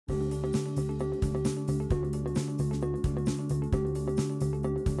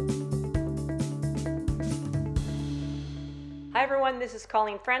Hi everyone, this is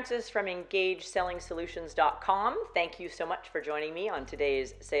Colleen Francis from EngageSellingSolutions.com. Thank you so much for joining me on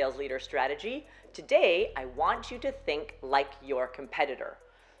today's Sales Leader Strategy. Today, I want you to think like your competitor.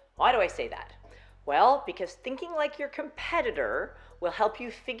 Why do I say that? Well, because thinking like your competitor will help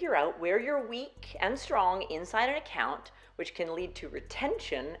you figure out where you're weak and strong inside an account, which can lead to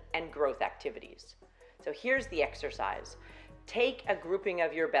retention and growth activities. So here's the exercise. Take a grouping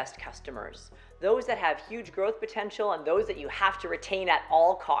of your best customers, those that have huge growth potential and those that you have to retain at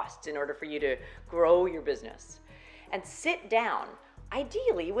all costs in order for you to grow your business. And sit down,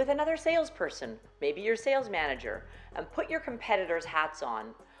 ideally with another salesperson, maybe your sales manager, and put your competitors' hats on.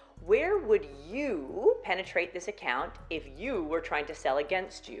 Where would you penetrate this account if you were trying to sell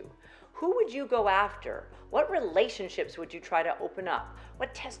against you? Who would you go after? What relationships would you try to open up?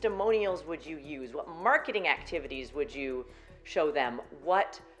 What testimonials would you use? What marketing activities would you show them?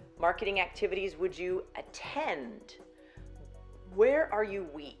 What marketing activities would you attend? Where are you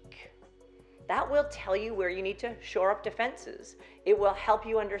weak? That will tell you where you need to shore up defenses. It will help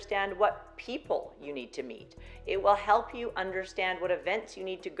you understand what people you need to meet. It will help you understand what events you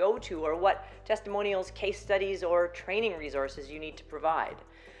need to go to or what testimonials, case studies, or training resources you need to provide.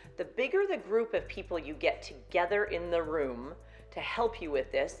 The bigger the group of people you get together in the room to help you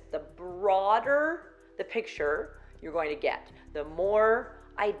with this, the broader the picture you're going to get, the more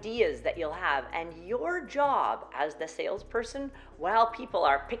ideas that you'll have. And your job as the salesperson, while people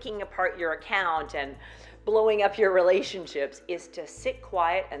are picking apart your account and blowing up your relationships, is to sit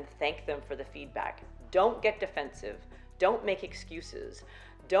quiet and thank them for the feedback. Don't get defensive. Don't make excuses.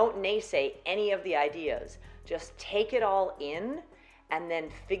 Don't naysay any of the ideas. Just take it all in and then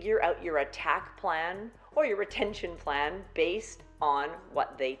figure out your attack plan or your retention plan based on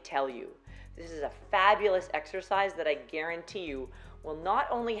what they tell you. This is a fabulous exercise that I guarantee you will not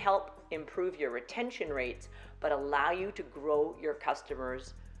only help improve your retention rates, but allow you to grow your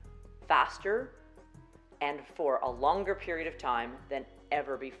customers faster and for a longer period of time than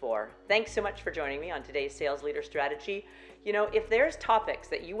ever before. Thanks so much for joining me on today's Sales Leader Strategy. You know, if there's topics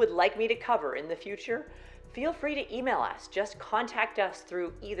that you would like me to cover in the future, feel free to email us. Just contact us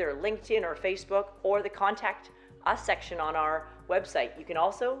through either LinkedIn or Facebook or the Contact Us section on our website. You can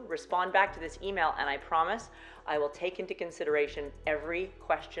also respond back to this email, and I promise I will take into consideration every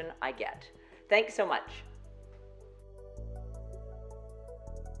question I get. Thanks so much.